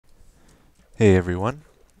Hey everyone,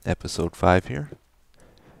 episode 5 here.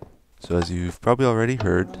 So as you've probably already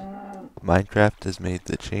heard, Minecraft has made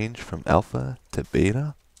the change from alpha to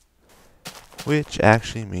beta, which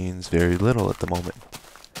actually means very little at the moment.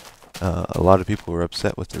 A lot of people were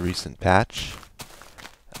upset with the recent patch,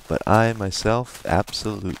 but I myself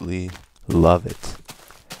absolutely love it.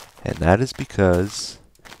 And that is because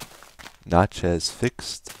Notch has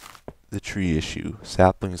fixed the tree issue.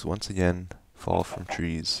 Saplings once again fall from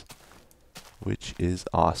trees, which is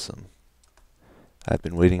awesome. I've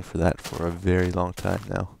been waiting for that for a very long time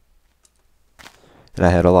now. And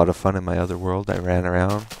I had a lot of fun in my other world. I ran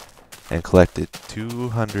around and collected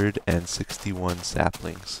 261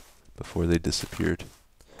 saplings before they disappeared.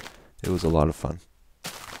 It was a lot of fun.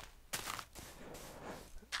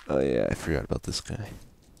 Oh yeah, I forgot about this guy.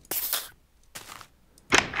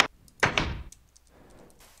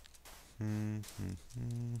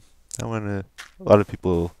 A lot of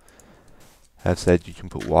people have said you can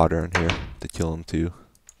put water in here to kill them too.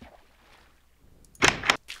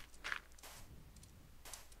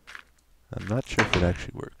 I'm not sure if it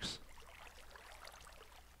actually works.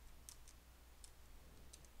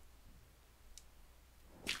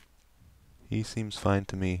 He seems fine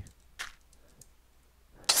to me.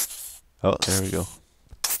 Oh, there we go.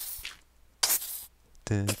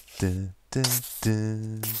 Dun, dun, dun,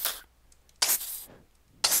 dun.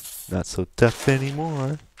 Not so tough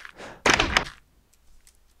anymore.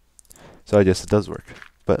 So I guess it does work,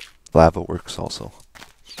 but lava works also.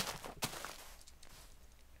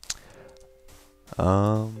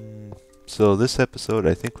 So this episode,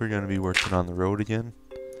 I think we're going to be working on the road again,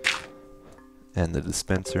 and the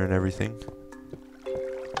dispenser and everything.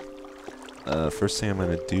 First thing I'm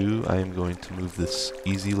going to do, I am going to move this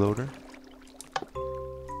easy loader,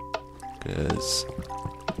 because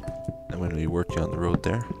I'm going to be working on the road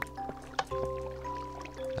there.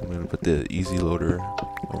 I'm going to put the easy loader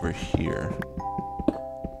over here.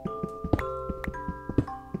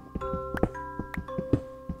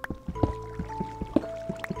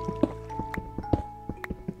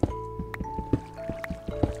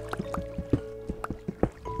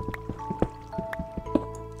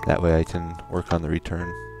 That way I can work on the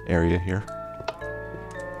return area here.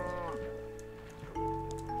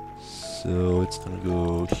 So it's going to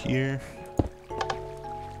go here.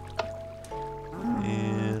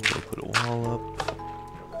 And I'll put a wall up.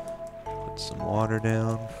 Put some water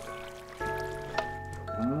down.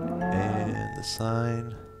 And the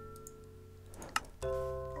sign.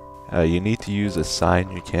 You need to use a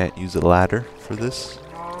sign. You can't use a ladder for this.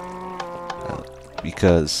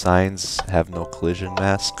 Because signs have no collision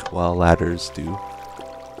mask, while ladders do.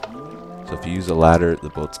 So if you use a ladder, the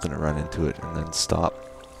boat's going to run into it and then stop.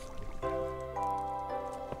 I'm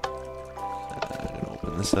going to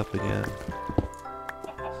open this up again.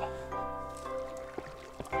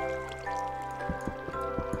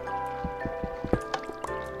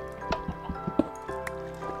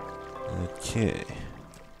 Okay.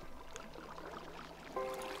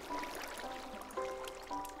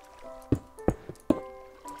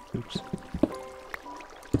 Oops.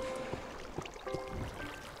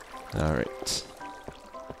 Alright.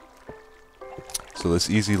 So this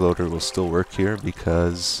easy loader will still work here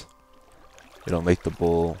because it'll make the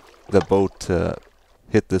boat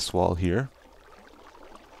hit this wall here,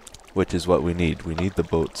 which is what we need. We need the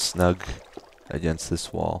boat snug against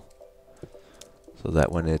this wall so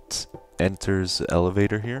that when it enters the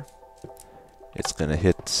elevator here, it's gonna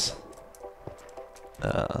hit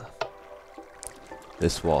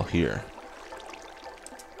this wall here.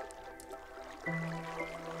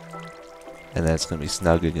 And then it's going to be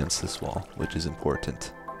snug against this wall, which is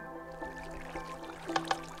important.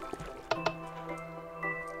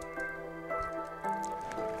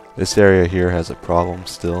 This area here has a problem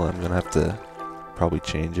still. I'm going to have to probably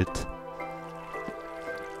change it.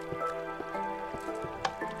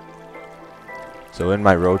 So in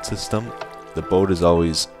my road system, the boat is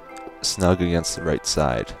always snug against the right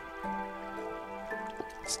side.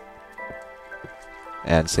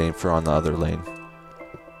 And same for on the other lane.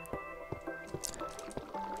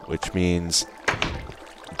 Which means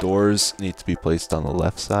doors need to be placed on the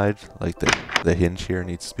left side, like the hinge here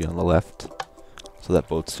needs to be on the left, so that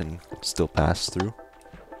boats can still pass through.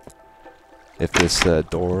 If this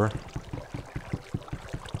door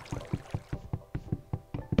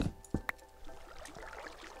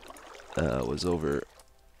was over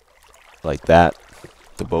like that,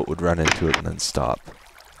 the boat would run into it and then stop.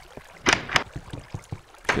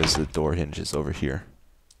 Because the door hinge is over here.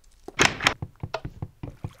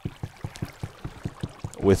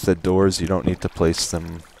 With the doors, you don't need to place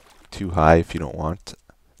them too high if you don't want.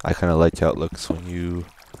 I kind of like how it looks when you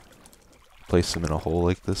place them in a hole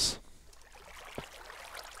like this.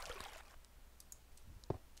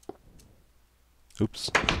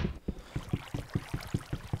 Oops.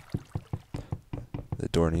 The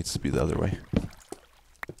door needs to be the other way.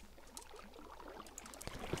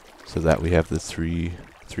 So that we have the three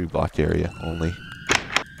block area only.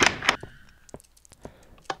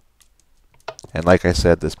 And like I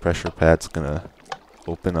said, this pressure pad's gonna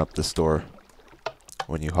open up this door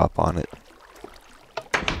when you hop on it,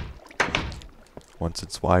 once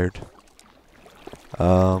it's wired.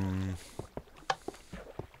 I'm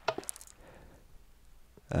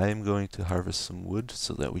going to harvest some wood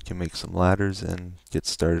so that we can make some ladders and get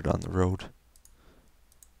started on the road.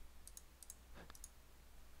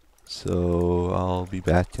 So I'll be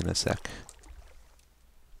back in a sec.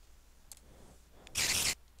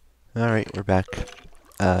 Alright, we're back.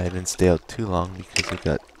 I didn't stay out too long because it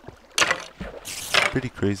got pretty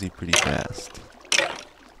crazy pretty fast.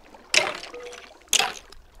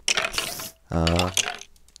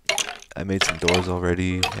 I made some doors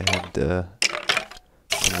already and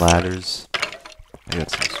some ladders. I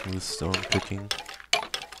got some smooth stone cooking.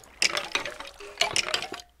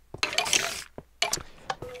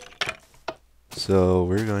 So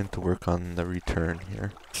we're going to work on the return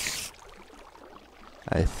here.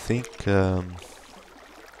 I think I'm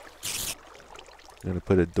going to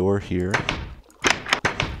put a door here.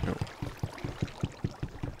 No.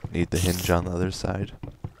 Need the hinge on the other side.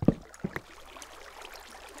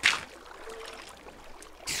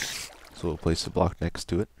 So we'll place a block next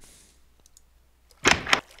to it.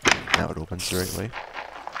 Now it opens the right way.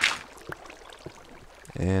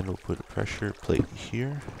 And we'll put a pressure plate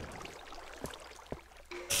here.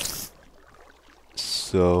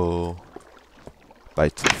 So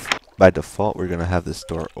by default we're going to have this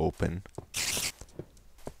door open.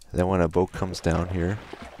 Then when a boat comes down here,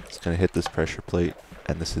 it's going to hit this pressure plate,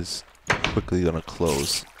 and this is quickly going to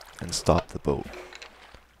close and stop the boat.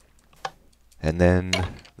 And then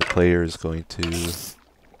the player is going to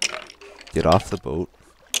get off the boat,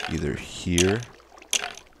 either here,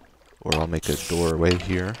 or I'll make a doorway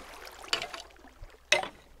here.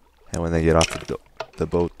 And when they get off the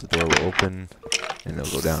boat, the door will open, and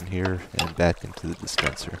they'll go down here and back into the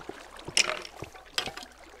dispenser.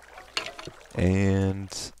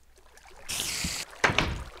 And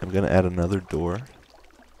I'm going to add another door,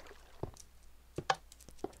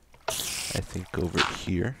 I think over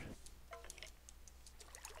here.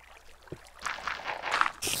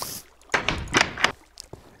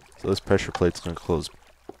 So this pressure plate's going to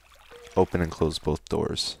open and close both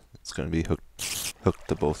doors. It's going to be hooked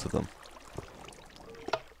to both of them.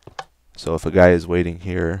 So if a guy is waiting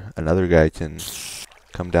here, another guy can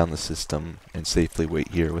come down the system and safely wait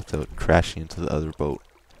here without crashing into the other boat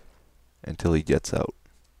until he gets out.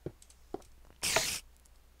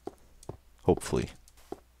 Hopefully.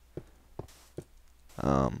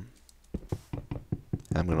 I'm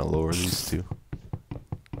going to lower these two.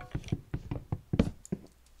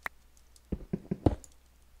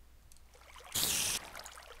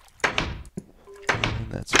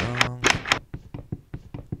 And that's wrong.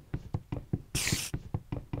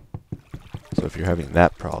 So if you're having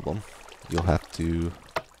that problem, you'll have to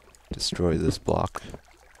destroy this block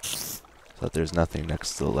so that there's nothing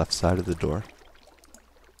next to the left side of the door.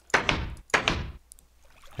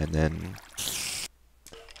 And then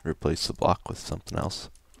replace the block with something else.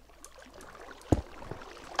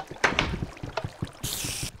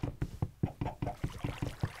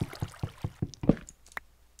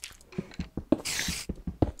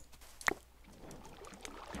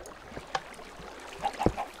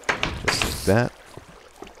 Just like that.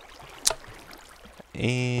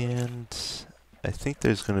 And I think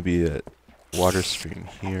there's going to be a water stream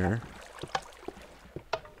here.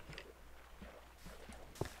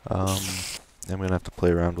 I'm going to have to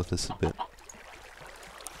play around with this a bit.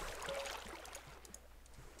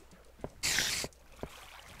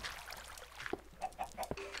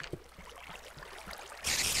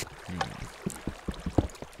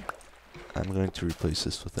 I'm going to replace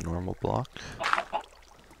this with a normal block.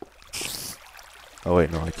 Oh wait,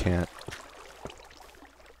 no I can't.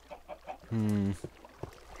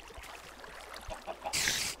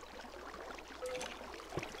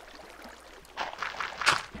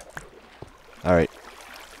 Alright.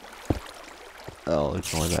 I'll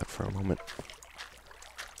ignore that for a moment.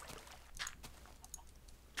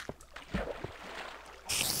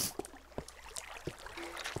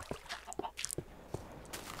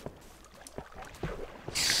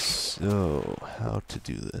 So, how to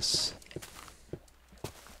do this?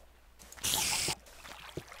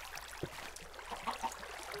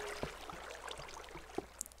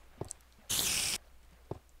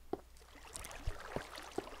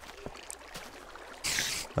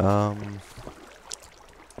 I'm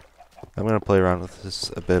gonna play around with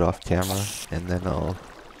this a bit off camera, and then I'll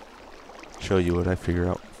show you what I figure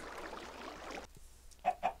out.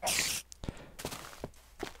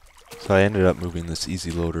 So I ended up moving this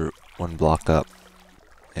easy loader one block up,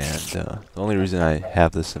 and the only reason I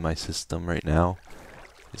have this in my system right now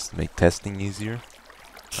is to make testing easier.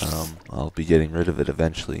 I'll be getting rid of it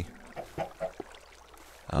eventually.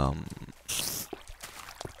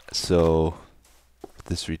 So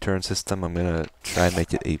this return system, I'm gonna try and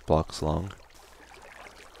make it 8 blocks long,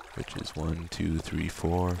 which is 1, 2, 3,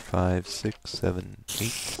 4, 5, 6, 7,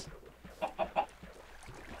 8.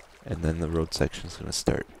 And then the road section is gonna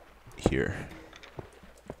start here.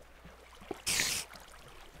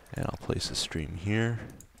 And I'll place a stream here.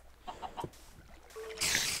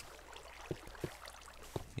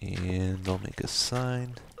 And I'll make a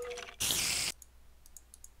sign.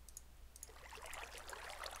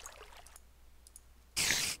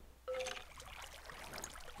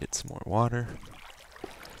 Get some more water.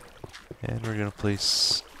 And we're gonna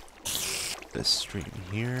place this stream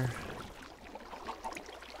here.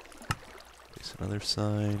 Place another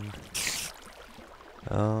sign.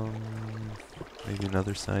 Maybe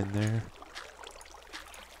another sign there.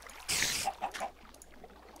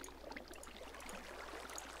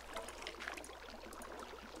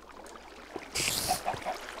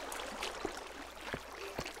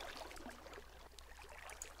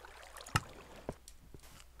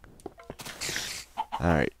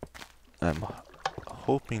 Alright, I'm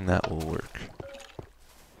hoping that will work.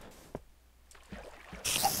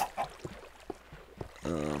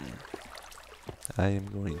 I am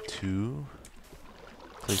going to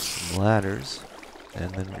place some ladders,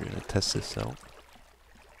 and then we're going to test this out.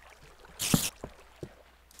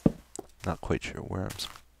 Not quite sure where I'm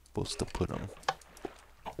supposed to put them.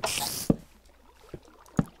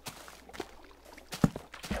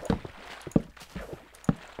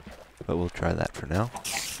 But we'll try that for now.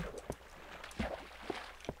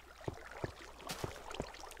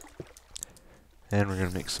 And we're going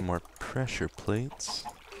to make some more pressure plates.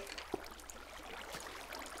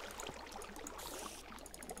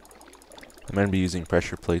 I'm going to be using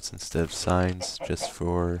pressure plates instead of signs just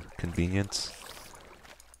for convenience.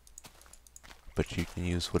 But you can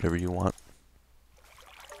use whatever you want.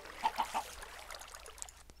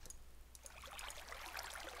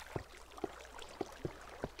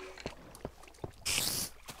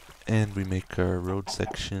 And we make our road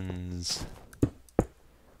sections,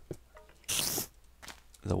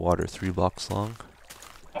 the water 3 blocks long.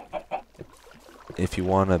 If you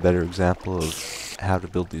want a better example of how to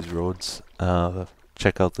build these roads,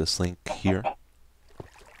 check out this link here,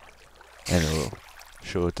 and it will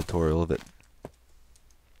show a tutorial of it.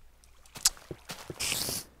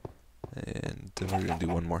 And then we're going to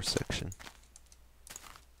do one more section.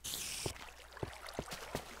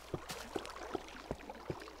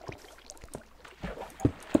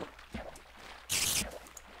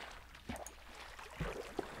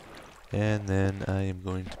 And then I am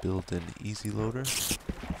going to build an easy loader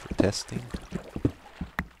for testing.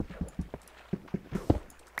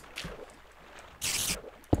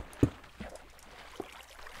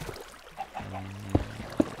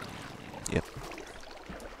 Yep.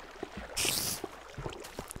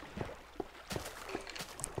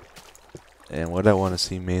 And what I want to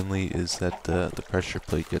see mainly is that the pressure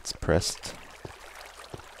plate gets pressed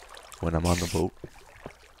when I'm on the boat.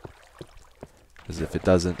 Because if it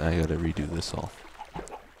doesn't, I gotta redo this all.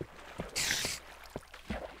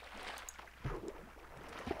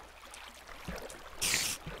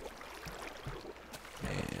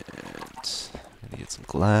 And I'm gonna get some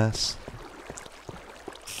glass.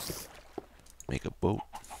 Make a boat.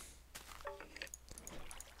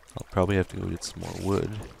 I'll probably have to go get some more wood.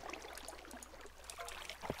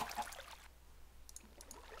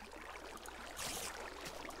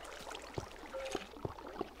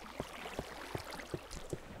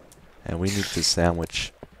 And we need to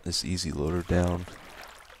sandwich this easy loader down.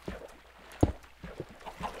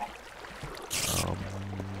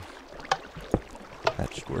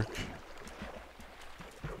 That should work.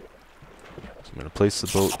 So I'm going to place the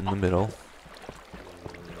boat in the middle.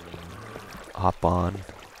 Hop on.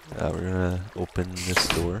 We're going to open this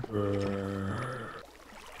door.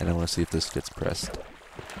 And I want to see if this gets pressed.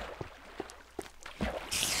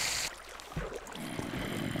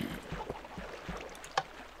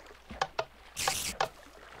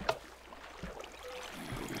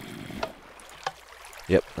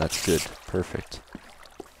 Yep, that's good. Perfect.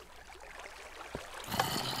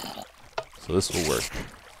 So this will work.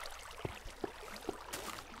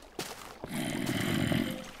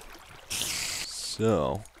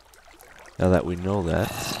 So, Now that we know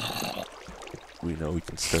that, we know we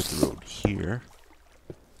can start the road here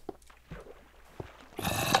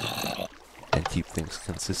and keep things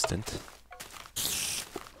consistent.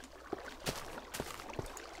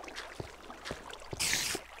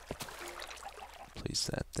 Place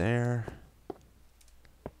that there.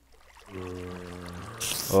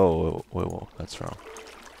 Oh, whoa, that's wrong.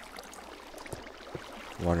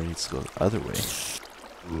 Water needs to go the other way.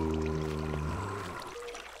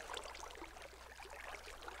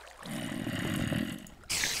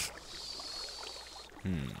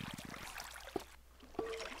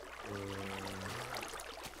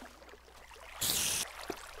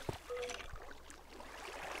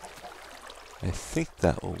 I think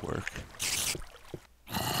that will work.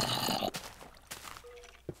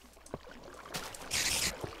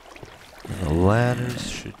 And the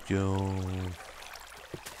ladders should go...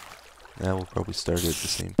 Now we'll probably start at the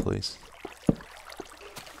same place.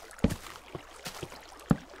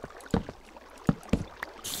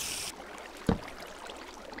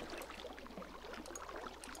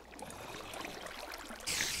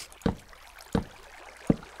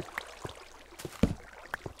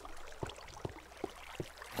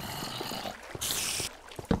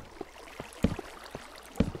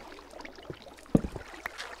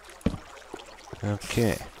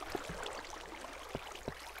 Okay.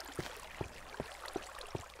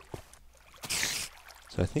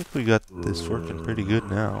 So I think we got this working pretty good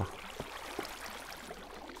now.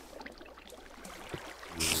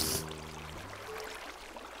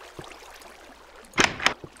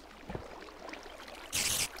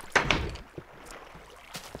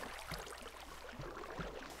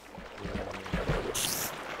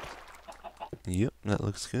 Yep, that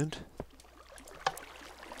looks good.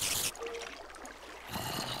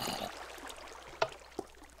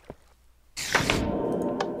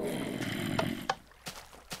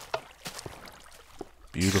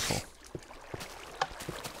 Beautiful.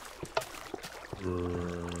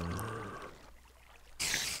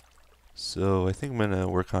 So I think I'm gonna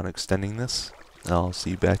work on extending this. I'll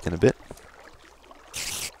see you back in a bit.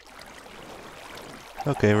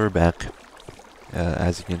 Okay, we're back.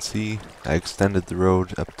 As you can see, I extended the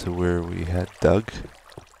road up to where we had dug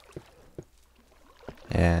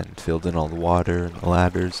and filled in all the water and the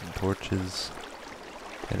ladders and torches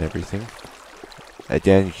and everything.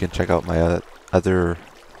 Again, you can check out my other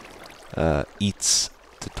EATS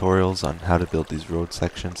tutorials on how to build these road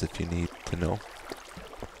sections if you need to know.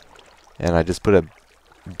 And I just put a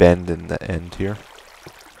bend in the end here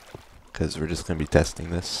because we're just going to be testing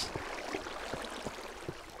this.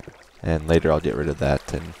 And later I'll get rid of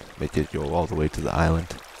that and make it go all the way to the island.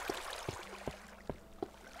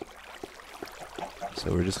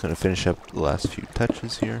 So we're just going to finish up the last few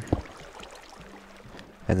touches here.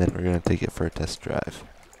 And then we're going to take it for a test drive.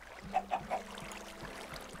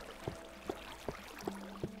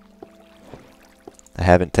 I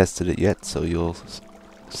haven't tested it yet, so you'll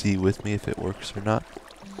see with me if it works or not.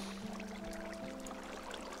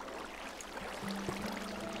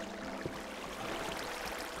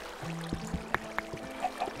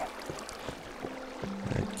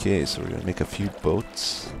 Okay, so we're going to make a few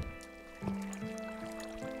boats.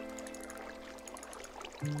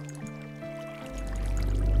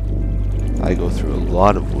 I go through a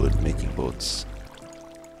lot of wood making boats.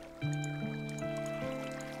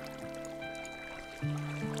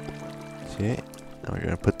 Okay, now we're going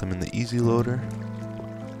to put them in the easy loader.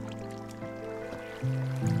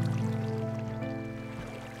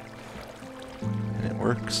 And it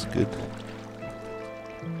works good.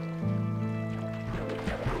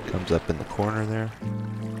 Comes up in the corner there.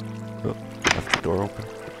 Oh, left the door open.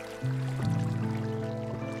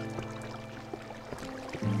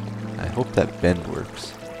 I hope that bend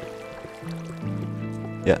works.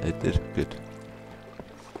 Yeah, it did. Good.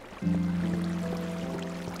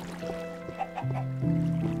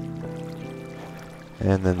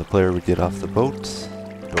 And then the player would get off the boat.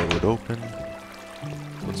 Door would open.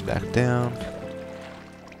 Goes back down.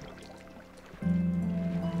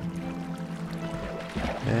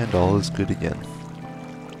 And all is good again.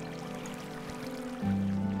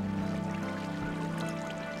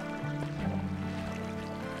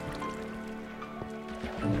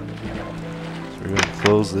 So we're going to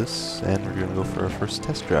close this and we're going to go for our first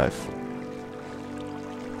test drive.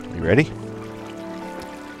 You ready?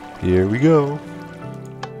 Here we go.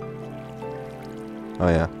 Oh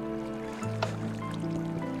yeah.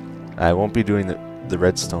 I won't be doing the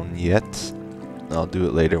redstone yet. I'll do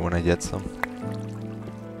it later when I get some.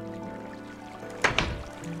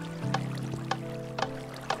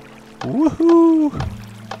 Woohoo!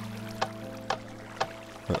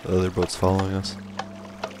 The other boat's following us.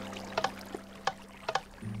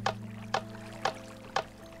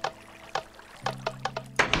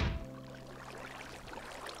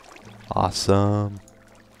 Awesome.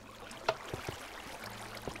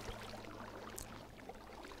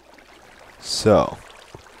 So,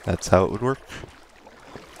 that's how it would work.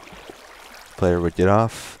 Player would get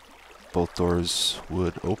off, both doors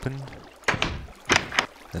would open,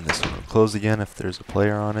 and this one would close again if there's a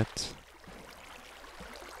player on it.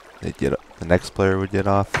 The next player would get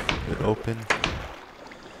off, it would open,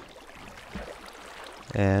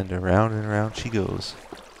 and around she goes.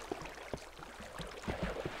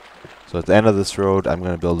 So at the end of this road, I'm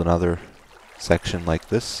going to build another section like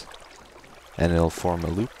this, and it'll form a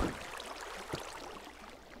loop.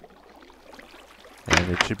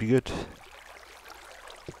 And it should be good.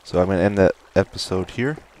 So I'm going to end that episode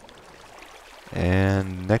here.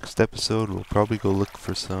 And next episode, we'll probably go look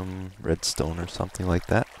for some redstone or something like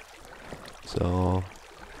that. So,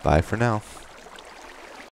 bye for now.